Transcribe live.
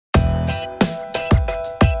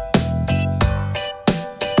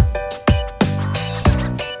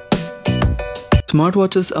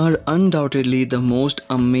Smartwatches are undoubtedly the most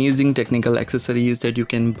amazing technical accessories that you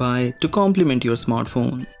can buy to complement your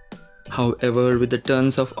smartphone. However, with the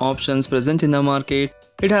tons of options present in the market,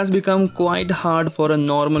 it has become quite hard for a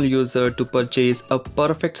normal user to purchase a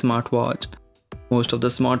perfect smartwatch. Most of the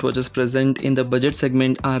smartwatches present in the budget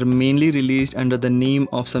segment are mainly released under the name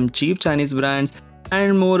of some cheap Chinese brands,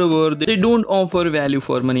 and moreover, they don't offer value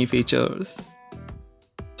for money features.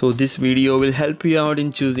 So this video will help you out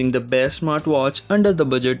in choosing the best smartwatch under the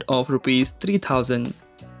budget of Rs 3000.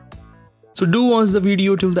 So do watch the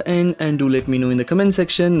video till the end and do let me know in the comment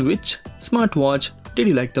section which smartwatch did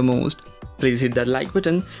you like the most. Please hit that like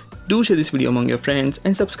button, do share this video among your friends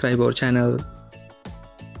and subscribe our channel.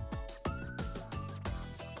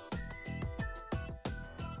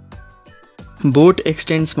 Boat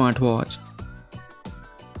Extend Smartwatch.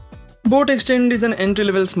 Boat Extend is an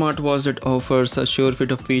entry-level smartwatch that offers a sure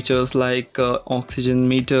fit of features like oxygen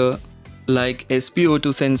meter, like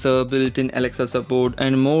SpO2 sensor, built-in Alexa support,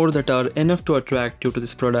 and more that are enough to attract you to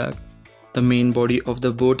this product. The main body of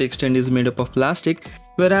the Boat Extend is made up of plastic,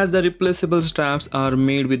 whereas the replaceable straps are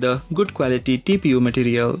made with a good quality TPU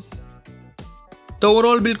material. The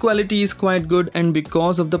overall build quality is quite good, and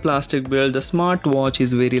because of the plastic build, the smartwatch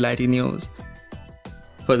is very light in use.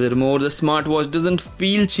 Furthermore, the smartwatch doesn't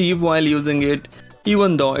feel cheap while using it,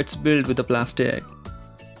 even though it's built with a plastic.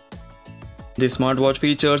 This smartwatch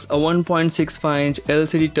features a 1.65-inch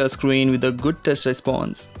LCD touchscreen with a good touch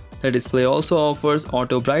response. The display also offers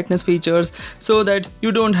auto brightness features so that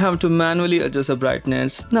you don't have to manually adjust the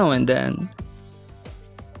brightness now and then.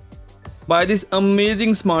 Buy this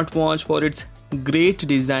amazing smartwatch for its great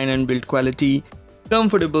design and build quality,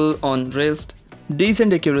 comfortable on wrist,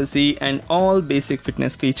 decent accuracy, and all basic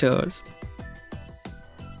fitness features.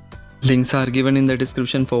 Links are given in the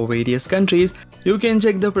description for various countries. You can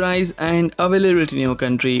check the price and availability in your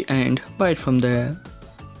country and buy it from there.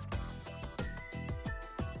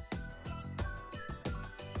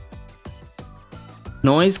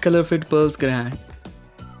 Noise Color Fit Pulse Grand.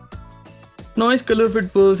 Noise Color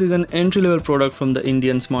Fit Pulse is an entry-level product from the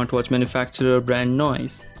Indian smartwatch manufacturer brand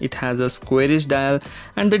Noise. It has a squarish dial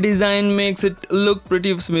and the design makes it look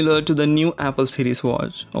pretty similar to the new Apple series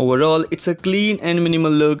watch. Overall, it's a clean and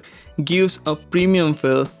minimal look, gives a premium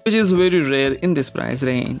feel which is very rare in this price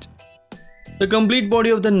range. The complete body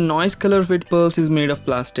of the Noise Color Fit Pulse is made of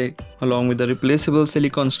plastic along with the replaceable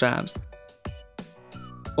silicone straps.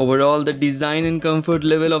 Overall, the design and comfort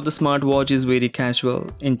level of the smartwatch is very casual.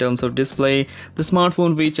 In terms of display, the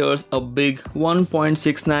smartphone features a big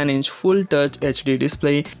 1.69-inch full-touch HD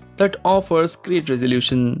display that offers great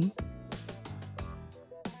resolution.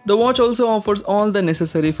 The watch also offers all the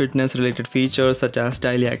necessary fitness-related features such as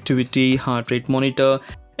daily activity, heart rate monitor,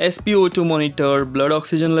 SpO2 monitor, blood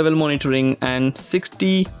oxygen level monitoring, and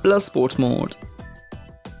 60+ sports modes.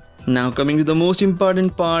 Now coming to the most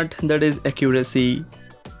important part, that is accuracy.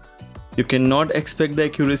 You cannot expect the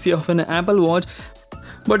accuracy of an Apple Watch,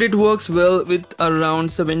 but it works well with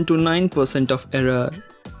around 7 to 9% of error.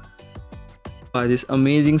 Buy this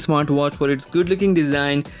amazing smartwatch for its good-looking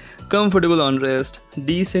design, comfortable on wrist,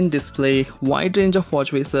 decent display, wide range of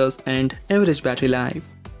watch faces, and average battery life.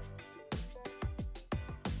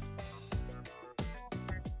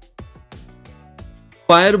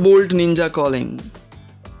 Firebolt Ninja Calling.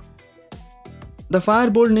 The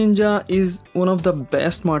Firebolt Ninja is one of the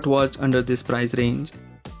best smartwatch under this price range.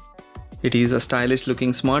 It is a stylish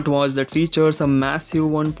looking smartwatch that features a massive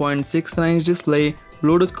 1.69-inch display,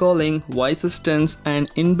 Bluetooth calling, voice assistance,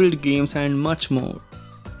 and inbuilt games and much more.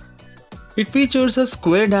 It features a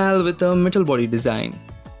square dial with a metal body design.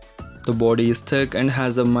 The body is thick and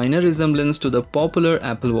has a minor resemblance to the popular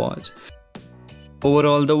Apple Watch.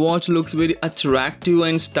 Overall, the watch looks very attractive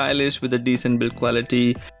and stylish with a decent build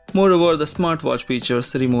quality. Moreover, the smartwatch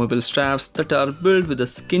features removable straps that are built with a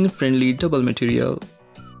skin-friendly double material.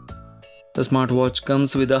 The smartwatch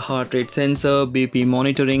comes with a heart rate sensor, BP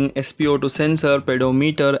monitoring, SpO2 sensor,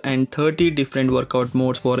 pedometer, and 30 different workout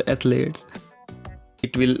modes for athletes.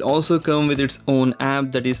 It will also come with its own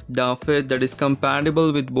app, that is DaFit, that is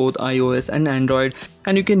compatible with both iOS and Android,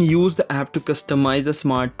 and you can use the app to customize the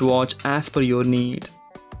smartwatch as per your needs.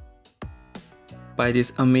 Buy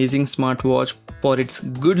this amazing smartwatch for its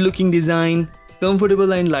good-looking design,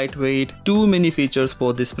 comfortable and lightweight, too many features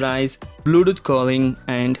for this price, Bluetooth calling,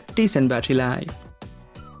 and decent battery life.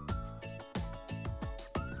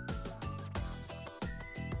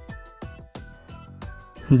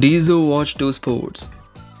 Deizo Watch 2 Sports.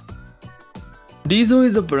 Deizo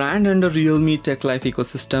is a brand under Realme Tech Life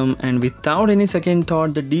ecosystem, and without any second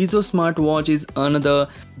thought, the Deizo smartwatch is another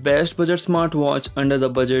best budget smartwatch under the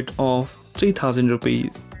budget of 3000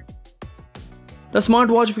 rupees. The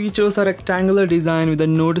smartwatch features a rectangular design with a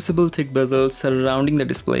noticeable thick bezel surrounding the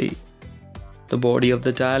display. The body of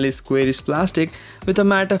the dial is squarish plastic with a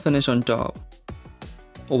matte finish on top.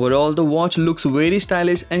 Overall, the watch looks very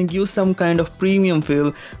stylish and gives some kind of premium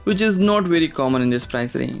feel, which is not very common in this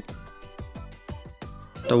price range.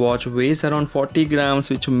 The watch weighs around 40 grams,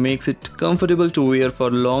 which makes it comfortable to wear for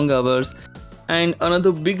long hours. And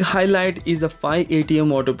another big highlight is the 5 ATM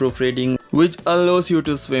waterproof rating, which allows you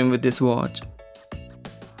to swim with this watch.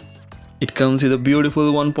 It comes with a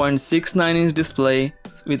beautiful 1.69-inch display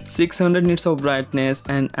with 600 nits of brightness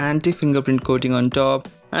and anti-fingerprint coating on top,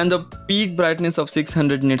 and the peak brightness of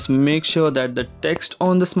 600 nits makes sure that the text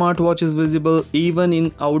on the smartwatch is visible even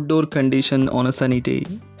in outdoor condition on a sunny day.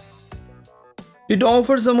 It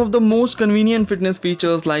offers some of the most convenient fitness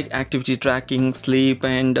features like activity tracking, sleep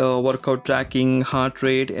and workout tracking, heart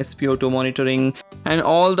rate, SpO2 monitoring, and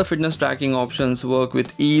all the fitness tracking options work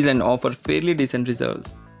with ease and offer fairly decent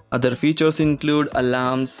results. Other features include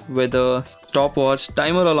alarms, weather, stopwatch,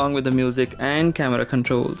 timer along with the music and camera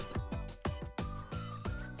controls.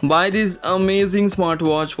 Buy this amazing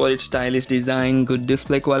smartwatch for its stylish design, good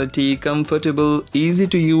display quality, comfortable, easy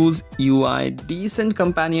to use UI, decent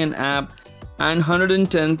companion app, and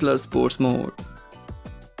 110 plus sports mode.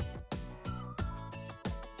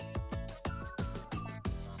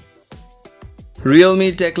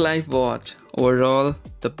 Realme Tech Life Watch. Overall,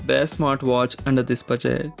 the best smartwatch under this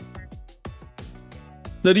budget.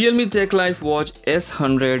 The Realme Tech Life Watch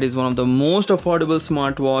S100 is one of the most affordable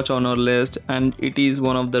smartwatch on our list, and it is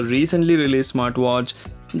one of the recently released smartwatch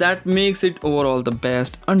that makes it overall the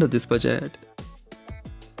best under this budget.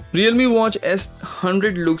 Realme Watch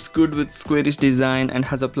S100 looks good with squarish design and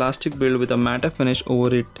has a plastic build with a matte finish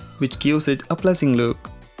over it, which gives it a pleasing look.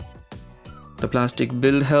 The plastic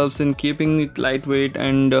build helps in keeping it lightweight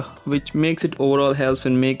and which makes it overall helps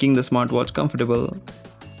in making the smartwatch comfortable.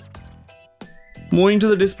 Moving to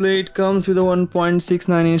the display, it comes with a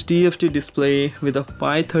 1.69-inch TFT display with a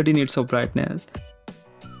 530 nits of brightness.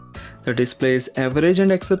 The display is average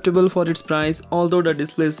and acceptable for its price, although the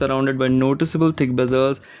display is surrounded by noticeable thick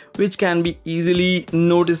bezels which can be easily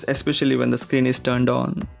noticed especially when the screen is turned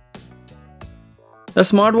on. The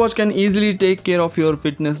smartwatch can easily take care of your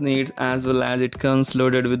fitness needs, as well as it comes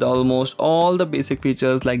loaded with almost all the basic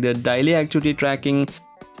features like the daily activity tracking,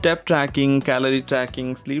 step tracking, calorie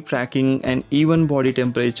tracking, sleep tracking, and even body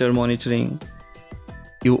temperature monitoring.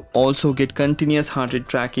 You also get continuous heart rate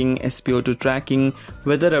tracking, SpO2 tracking,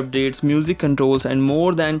 weather updates, music controls, and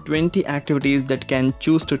more than 20 activities that can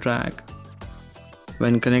choose to track.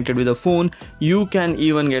 When connected with a phone, you can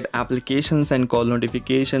even get applications and call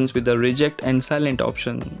notifications with the reject and silent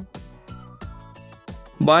option.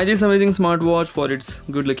 Buy this amazing smartwatch for its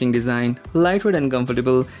good looking design, lightweight and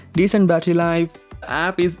comfortable, decent battery life, the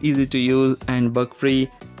app is easy to use and bug free,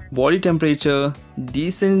 body temperature,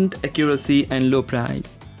 decent accuracy and low price.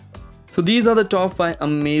 So these are the top 5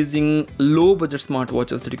 amazing low budget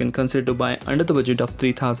smartwatches that you can consider to buy under the budget of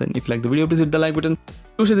 3000. If you like the video, please hit the like button.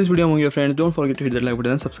 Do share this video among your friends. Don't forget to hit the like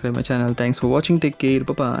button and subscribe my channel. Thanks for watching. Take care.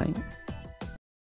 Bye bye.